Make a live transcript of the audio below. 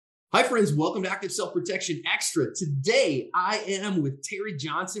Hi, friends. Welcome to Active Self Protection Extra. Today, I am with Terry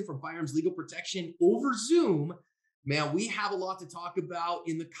Johnson from Firearms Legal Protection over Zoom. Man, we have a lot to talk about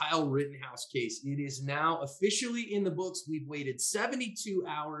in the Kyle Rittenhouse case. It is now officially in the books. We've waited 72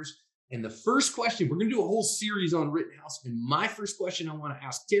 hours. And the first question, we're going to do a whole series on Rittenhouse. And my first question I want to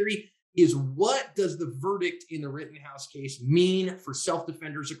ask Terry is, what does the verdict in the Rittenhouse case mean for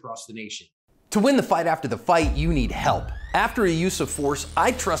self-defenders across the nation? To win the fight after the fight, you need help. After a use of force,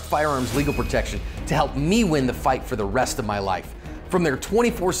 I trust Firearms Legal Protection to help me win the fight for the rest of my life. From their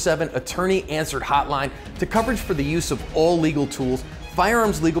 24/7 attorney-answered hotline to coverage for the use of all legal tools,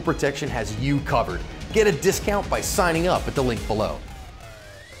 Firearms Legal Protection has you covered. Get a discount by signing up at the link below.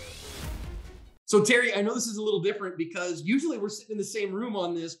 So Terry, I know this is a little different because usually we're sitting in the same room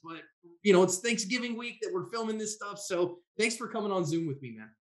on this, but it's Thanksgiving week that we're filming this stuff. So thanks for coming on Zoom with me,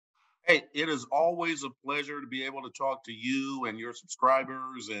 man. Hey, it is always a pleasure to be able to talk to you and your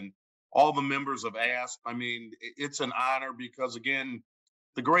subscribers and all the members of ASP. I mean, it's an honor because, again,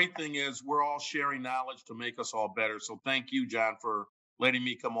 the great thing is we're all sharing knowledge to make us all better. So thank you, John, for letting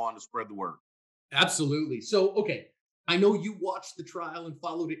me come on to spread the word. Absolutely. So, okay, I know you watched the trial and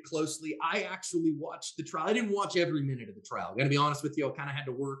followed it closely. I actually watched the trial. I didn't watch every minute of the trial. I'm going to be honest with you. I kind of had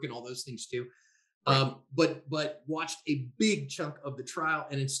to work and all those things too. Right. But watched a big chunk of the trial,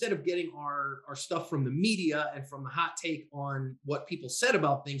 and instead of getting our stuff from the media and from the hot take on what people said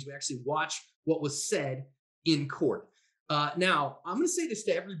about things, we actually watched what was said in court. Now, I'm going to say this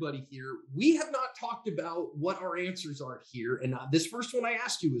to everybody here. We have not talked about what our answers are here. And this first one I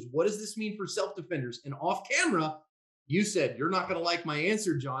asked you is, what does this mean for self-defenders? And off camera, you said, you're not going to like my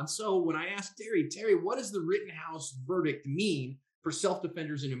answer, John. So when I asked Terry, what does the Rittenhouse verdict mean for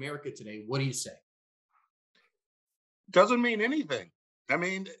self-defenders in America today? What do you say? Doesn't mean anything. I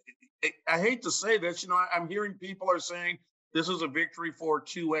mean, I hate to say this, I'm hearing people are saying this is a victory for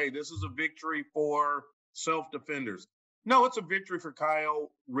 2A. This is a victory for self-defenders. No, it's a victory for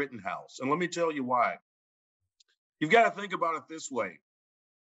Kyle Rittenhouse. And let me tell you why. You've got to think about it this way.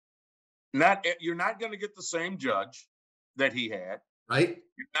 You're not going to get the same judge that he had. Right.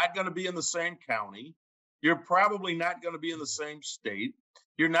 You're not going to be in the same county. You're probably not going to be in the same state.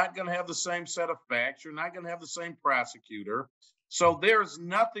 You're not going to have the same set of facts. You're not going to have the same prosecutor. So there's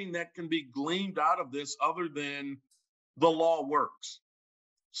nothing that can be gleaned out of this other than the law works.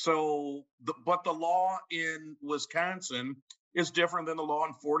 So, but the law in Wisconsin is different than the law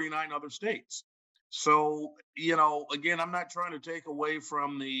in 49 other states. So, again, I'm not trying to take away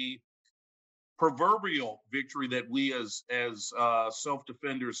from the proverbial victory that we as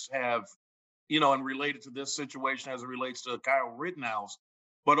self-defenders have, and related to this situation as it relates to Kyle Rittenhouse.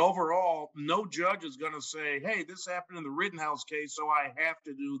 But overall, no judge is going to say, hey, this happened in the Rittenhouse case, so I have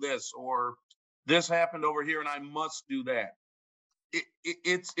to do this, or this happened over here and I must do that.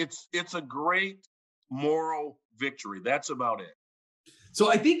 It's a great moral victory. That's about it. So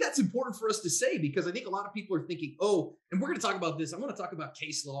I think that's important for us to say, because I think a lot of people are thinking, oh, and we're going to talk about this. I want to talk about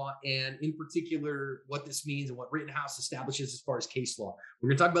case law and in particular what this means and what Rittenhouse establishes as far as case law. We're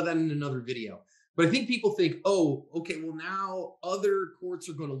going to talk about that in another video. But I think people think, oh, okay, well, now other courts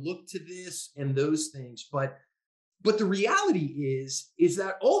are going to look to this and those things. But the reality is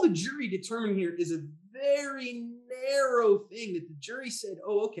that all the jury determined here is a very narrow thing that the jury said,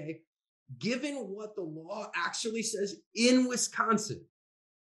 oh, okay, given what the law actually says in Wisconsin,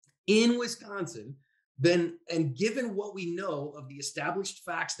 then, and given what we know of the established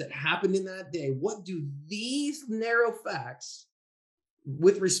facts that happened in that day, what do these narrow facts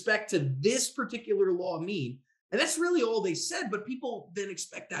with respect to this particular law mean? And that's really all they said, but people then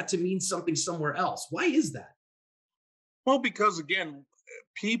expect that to mean something somewhere else. Why is that? Well, because again,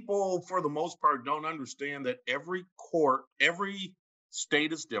 people for the most part don't understand that every court, every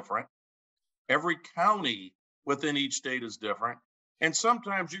state is different. Every county within each state is different. And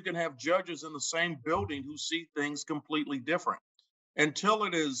sometimes you can have judges in the same building who see things completely different. Until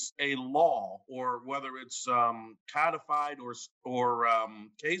it is a law, or whether it's codified or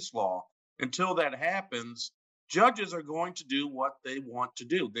case law, until that happens, judges are going to do what they want to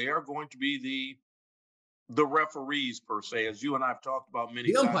do. They are going to be the referees, per se, as you and I have talked about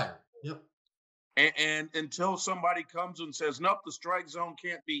many times. The umpire. Yep. And until somebody comes and says, nope, the strike zone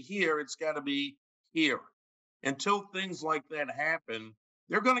can't be here, it's got to be here. Until things like that happen,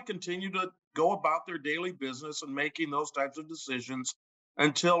 they're going to continue to go about their daily business and making those types of decisions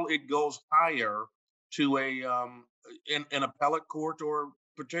until it goes higher to an appellate court, or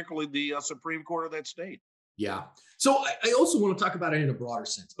particularly the Supreme Court of that state. Yeah. So I also want to talk about it in a broader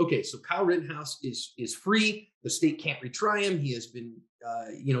sense. Okay, so Kyle Rittenhouse is free. The state can't retry him. He has been,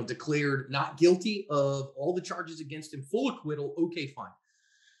 declared not guilty of all the charges against him. Full acquittal. Okay, fine.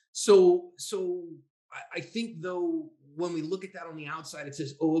 So I think though when we look at that on the outside, it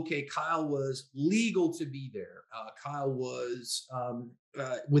says, oh, okay, Kyle was legal to be there. Kyle was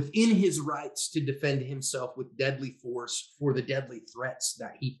within his rights to defend himself with deadly force for the deadly threats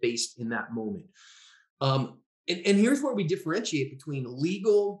that he faced in that moment. And here's where we differentiate between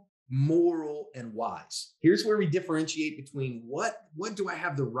legal, moral, and wise. Here's where we differentiate between what do I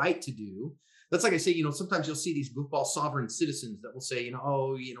have the right to do. That's like I say, sometimes you'll see these goofball sovereign citizens that will say,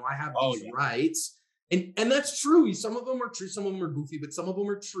 I have these rights. And that's true. Some of them are true, some of them are goofy, but some of them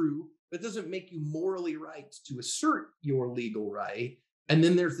are true. That doesn't make you morally right to assert your legal right. And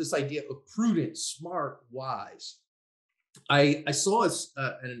then there's this idea of prudent, smart, wise. I saw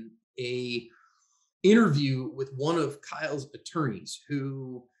a interview with one of Kyle's attorneys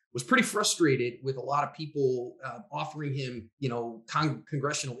who was pretty frustrated with a lot of people offering him,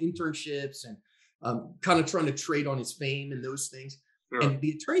 congressional internships and kind of trying to trade on his fame and those things. Sure. And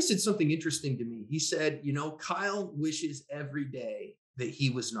the attorney said something interesting to me. He said, Kyle wishes every day that he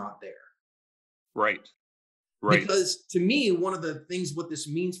was not there. Right. Because to me, one of the things what this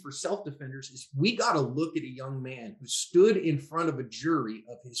means for self-defenders is we got to look at a young man who stood in front of a jury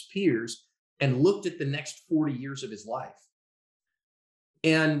of his peers and looked at the next 40 years of his life.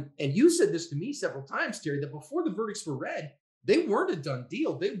 And you said this to me several times, Terry, that before the verdicts were read, they weren't a done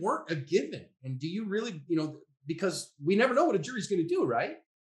deal. They weren't a given. And do you really, because we never know what a jury's going to do, right?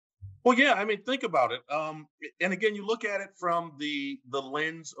 Well, yeah, I mean, think about it. And again, you look at it from the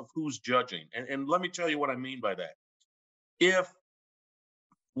lens of who's judging. And let me tell you what I mean by that. If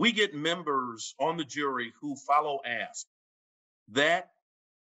we get members on the jury who follow ASP, that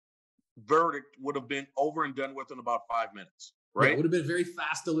verdict would have been over and done with in about 5 minutes, right? Yeah, it would have been a very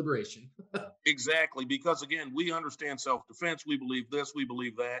fast deliberation. Exactly, because again, we understand self-defense. We believe this, we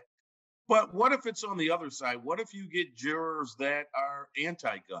believe that. But what if it's on the other side? What if you get jurors that are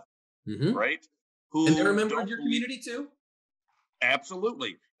anti-gun, right? And they're a member of your community too?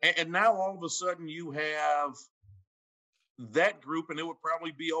 Absolutely. And now all of a sudden you have that group, and it would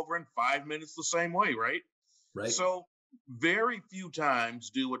probably be over in 5 minutes the same way, right? Right. So very few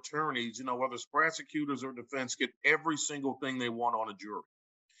times do attorneys, whether it's prosecutors or defense, get every single thing they want on a jury.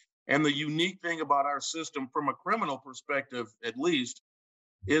 And the unique thing about our system, from a criminal perspective at least,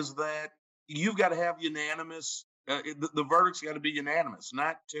 is that you've got to have unanimous, the verdict's got to be unanimous,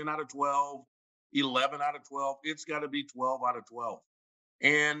 not 10 out of 12, 11 out of 12. It's got to be 12 out of 12.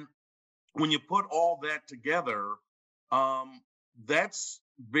 And when you put all that together, that's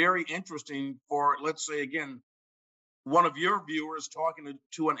very interesting for, let's say, again, one of your viewers talking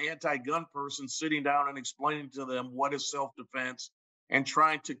to an anti-gun person, sitting down and explaining to them what is self-defense and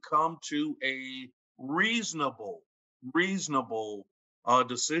trying to come to a reasonable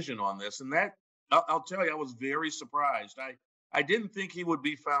decision on this. And that, I'll tell you, I was very surprised. I didn't think he would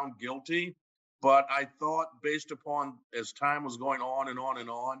be found guilty, but I thought, based upon as time was going on and on and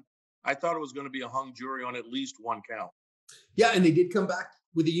on, I thought it was going to be a hung jury on at least one count. Yeah, and they did come back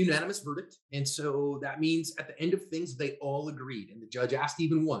with a unanimous verdict. And so that means at the end of things, they all agreed. And the judge asked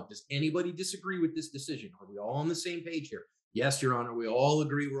even one, does anybody disagree with this decision? Are we all on the same page here? Yes, Your Honor, we all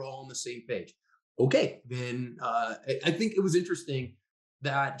agree we're all on the same page. Okay, then I think it was interesting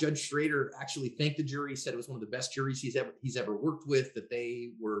that Judge Schrader actually thanked the jury, said it was one of the best juries he's ever worked with, that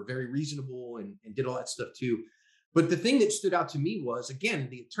they were very reasonable and did all that stuff too. But the thing that stood out to me was, again,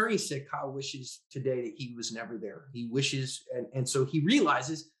 the attorney said Kyle wishes today that he was never there. He wishes, and so he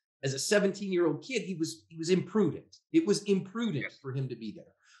realizes as a 17-year-old kid, he was imprudent. It was imprudent for him to be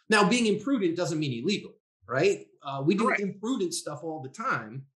there. Now, being imprudent doesn't mean illegal, right? We do imprudent stuff all the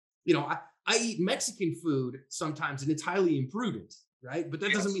time. I eat Mexican food sometimes, and it's highly imprudent, right? But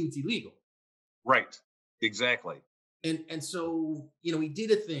that doesn't mean it's illegal. Right. Exactly. And so, he did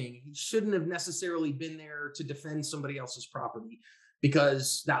a thing. He shouldn't have necessarily been there to defend somebody else's property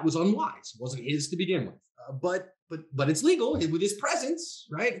because that was unwise. It wasn't his to begin with. But it's legal with his presence,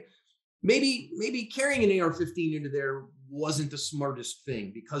 right? Maybe carrying an AR-15 into there wasn't the smartest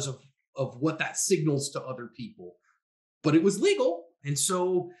thing because of what that signals to other people. But it was legal. And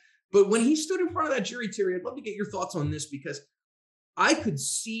so, but when he stood in front of that jury, Terry, I'd love to get your thoughts on this, because I could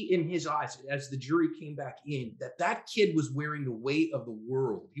see in his eyes as the jury came back in that kid was wearing the weight of the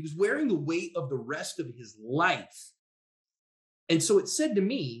world. He was wearing the weight of the rest of his life. And so it said to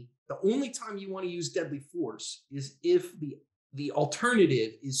me, the only time you want to use deadly force is if the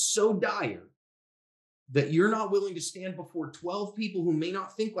alternative is so dire that you're not willing to stand before 12 people who may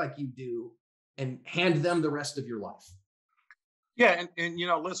not think like you do and hand them the rest of your life. Yeah. And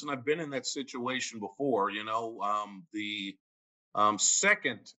listen, I've been in that situation before. The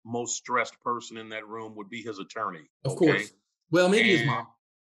second most stressed person in that room would be his attorney. Of course. Well, maybe his mom.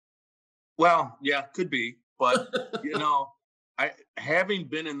 Well, yeah, could be, but you know, I having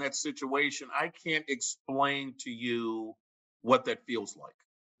been in that situation, I can't explain to you what that feels like.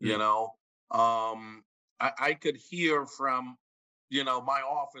 You Mm. know, I could hear from, my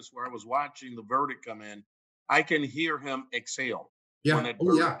office where I was watching the verdict come in. I can hear him exhale when Yeah. that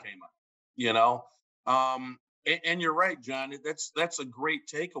Oh, yeah. verdict came out. You know, and you're right, John. That's a great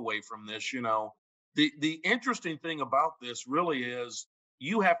takeaway from this. The interesting thing about this really is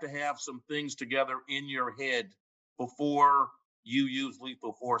you have to have some things together in your head before you use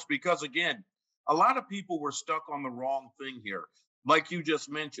lethal force. Because again, a lot of people were stuck on the wrong thing here. Like you just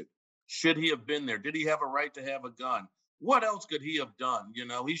mentioned, should he have been there? Did he have a right to have a gun? What else could he have done?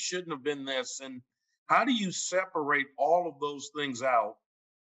 He shouldn't have been this. And how do you separate all of those things out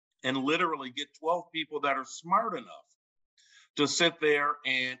and literally get 12 people that are smart enough to sit there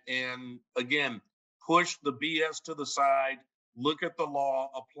and again push the BS to the side, look at the law,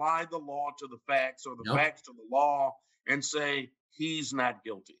 apply the law to the facts or the Yep. facts to the law, and say he's not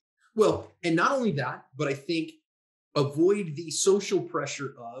guilty. Well, and not only that, but I think avoid the social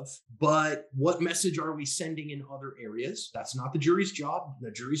pressure of, but what message are we sending in other areas? That's not the jury's job.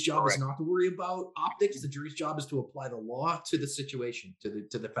 The jury's job is Correct. not to worry about optics. The jury's job is to apply the law to the situation, to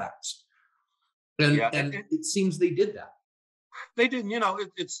the facts. And Yeah, and it seems they did that. they didn't.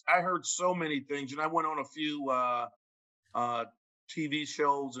 It's. I heard so many things, and I went on a few TV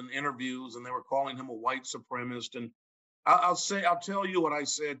shows and interviews, and they were calling him a white supremacist. And I'll tell you what I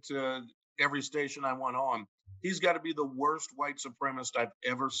said to every station I went on. He's got to be the worst white supremacist I've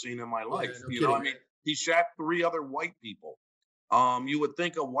ever seen in my life. No kidding. I mean, he shot 3 other white people. You would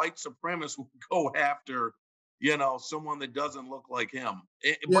think a white supremacist would go after, someone that doesn't look like him.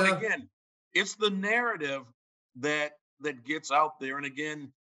 But Yeah. again, it's the narrative that gets out there. And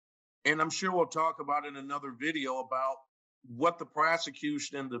again, and I'm sure we'll talk about in another video about what the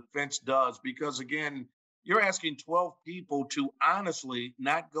prosecution and defense does, because again, you're asking 12 people to honestly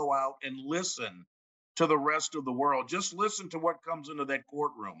not go out and listen to the rest of the world. Just listen to what comes into that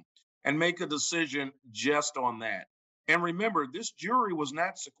courtroom and make a decision just on that. And remember, this jury was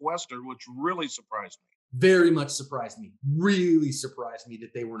not sequestered, which really surprised me. Very much surprised me. Really surprised me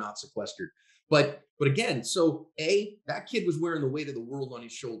that they were not sequestered. But again, so that kid was wearing the weight of the world on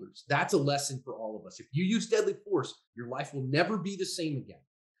his shoulders. That's a lesson for all of us. If you use deadly force, your life will never be the same again.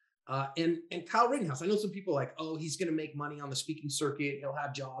 And Kyle Rittenhouse, I know some people are like, oh, he's going to make money on the speaking circuit. He'll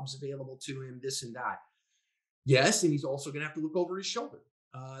have jobs available to him, this and that. Yes, and he's also going to have to look over his shoulder.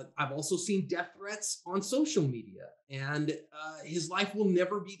 I've also seen death threats on social media, and his life will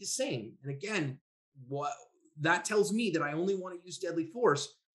never be the same. And again, what that tells me that I only want to use deadly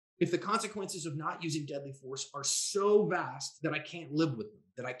force if the consequences of not using deadly force are so vast that I can't live with them,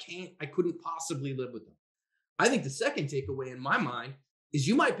 that I couldn't possibly live with them. I think the second takeaway in my mind is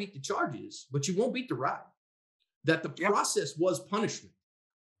you might beat the charges, but you won't beat the ride. That the process was punishment.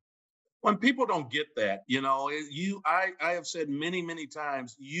 When people don't get that, I have said many, many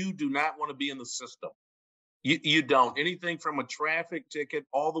times, you do not want to be in the system. You don't. Anything from a traffic ticket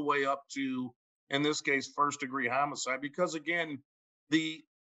all the way up to, in this case, first-degree homicide, because again, the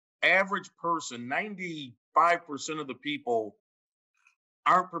average person, 95% of the people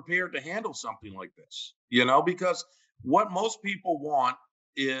aren't prepared to handle something like this, because what most people want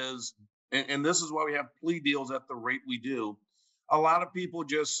is, and this is why we have plea deals at the rate we do. A lot of people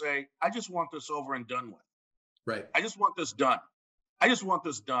just say, I just want this over and done with. Right. I just want this done. I just want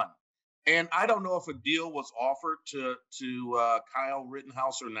this done. And I don't know if a deal was offered to Kyle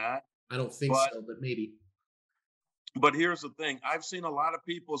Rittenhouse or not. I don't think so, but maybe. But here's the thing. I've seen a lot of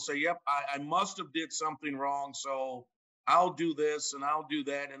people say, yep, I must have did something wrong, so I'll do this and I'll do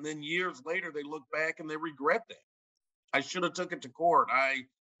that. And then years later, they look back and they regret that. I should have took it to court.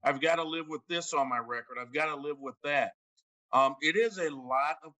 I've got to live with this on my record. I've got to live with that. It is a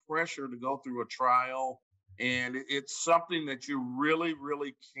lot of pressure to go through a trial, and it's something that you really,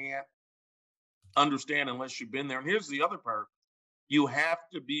 really can't understand unless you've been there. And here's the other part. You have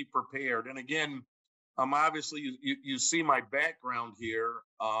to be prepared. And again, obviously you see my background here,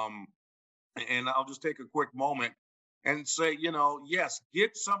 and I'll just take a quick moment and say, yes,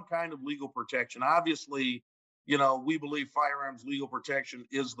 get some kind of legal protection. Obviously, we believe firearms legal protection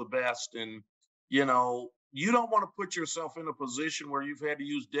is the best. And, you don't want to put yourself in a position where you've had to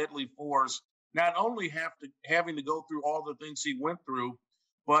use deadly force, not only having to go through all the things he went through,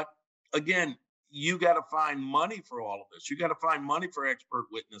 but again, you got to find money for all of this. You got to find money for expert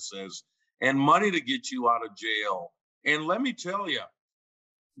witnesses and money to get you out of jail. And let me tell you,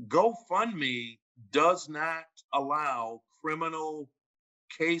 GoFundMe does not allow criminal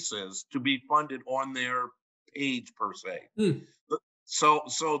cases to be funded on their page per se.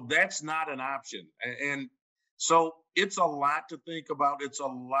 So that's not an option. And so it's a lot to think about. It's a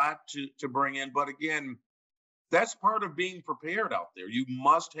lot to bring in. But again, that's part of being prepared out there. You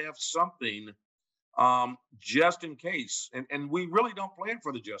must have something just in case. And we really don't plan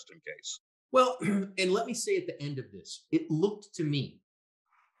for the just in case. Well, and let me say at the end of this, it looked to me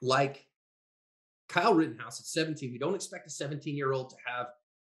like Kyle Rittenhouse at 17. We don't expect a 17-year-old to have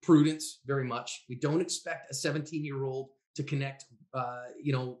prudence very much. We don't expect a 17-year-old to connect,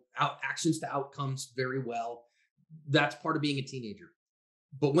 actions to outcomes very well. That's part of being a teenager.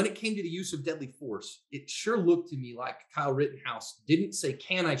 But when it came to the use of deadly force, it sure looked to me like Kyle Rittenhouse didn't say,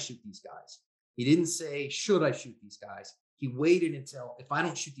 can I shoot these guys? He didn't say, should I shoot these guys? He waited until, if I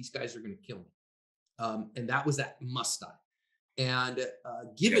don't shoot these guys, they're going to kill me. And that was that must I. And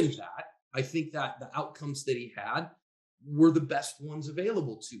given that, I think that the outcomes that he had were the best ones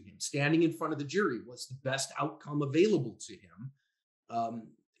available to him. Standing in front of the jury was the best outcome available to him.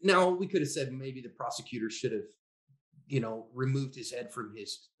 Now, we could have said maybe the prosecutor should have, removed his head from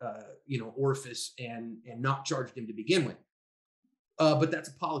his, orifice and not charged him to begin with. But that's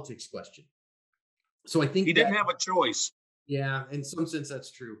a politics question. So I think he didn't have a choice. Yeah, in some sense,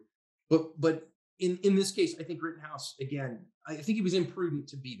 that's true. But in this case, I think Rittenhouse, again, I think he was imprudent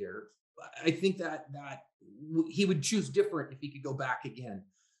to be there. I think that he would choose different if he could go back again.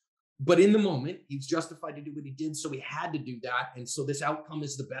 But in the moment, he was justified to do what he did, so he had to do that. And so this outcome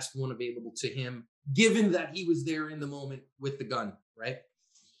is the best one available to him, given that he was there in the moment with the gun, right?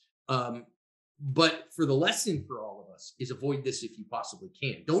 But for the lesson for all of us is avoid this if you possibly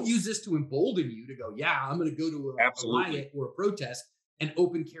can. Don't use this to embolden you to go, yeah, I'm going to go to a riot or a protest and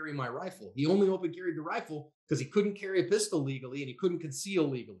open carry my rifle. He only open carried the rifle because he couldn't carry a pistol legally and he couldn't conceal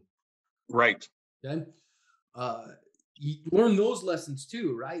legally. Right. Okay. You learn those lessons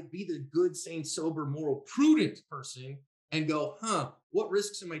too, right? Be the good, sane, sober, moral, prudent person and go, what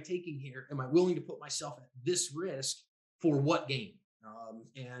risks am I taking here? Am I willing to put myself at this risk for what gain?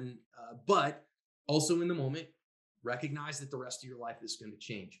 But also in the moment, recognize that the rest of your life is going to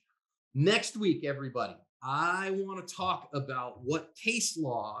change. Next week, everybody, I want to talk about what case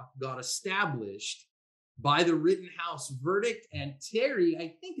law got established by the Rittenhouse verdict. And Terry,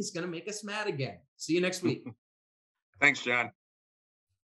 I think, is going to make us mad again. See you next week. Thanks, John.